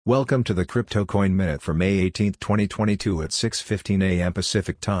Welcome to the Crypto Coin Minute for May 18, 2022 at 6:15 a.m.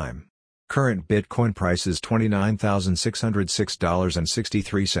 Pacific Time. Current Bitcoin price is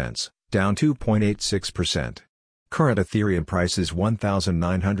 $29,606.63, down 2.86%. Current Ethereum price is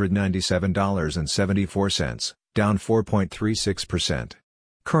 $1,997.74, down 4.36%.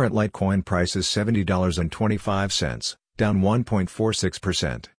 Current Litecoin price is $70.25, down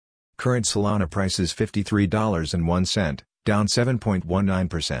 1.46%. Current Solana price is $53.01, down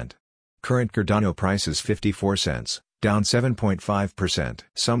 7.19%. Current Cardano price is 54 cents, down 7.5%.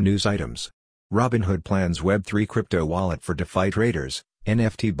 Some news items. Robinhood plans Web3 crypto wallet for DeFi traders,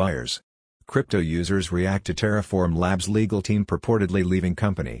 NFT buyers. Crypto users react to Terraform Labs legal team purportedly leaving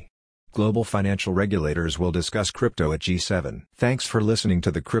company. Global financial regulators will discuss crypto at G7. Thanks for listening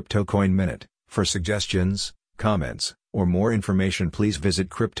to the Crypto Coin Minute. For suggestions, comments, or more information, please visit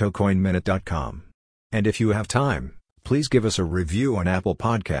CryptoCoinMinute.com. And if you have time, please give us a review on Apple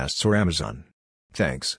Podcasts or Amazon. Thanks.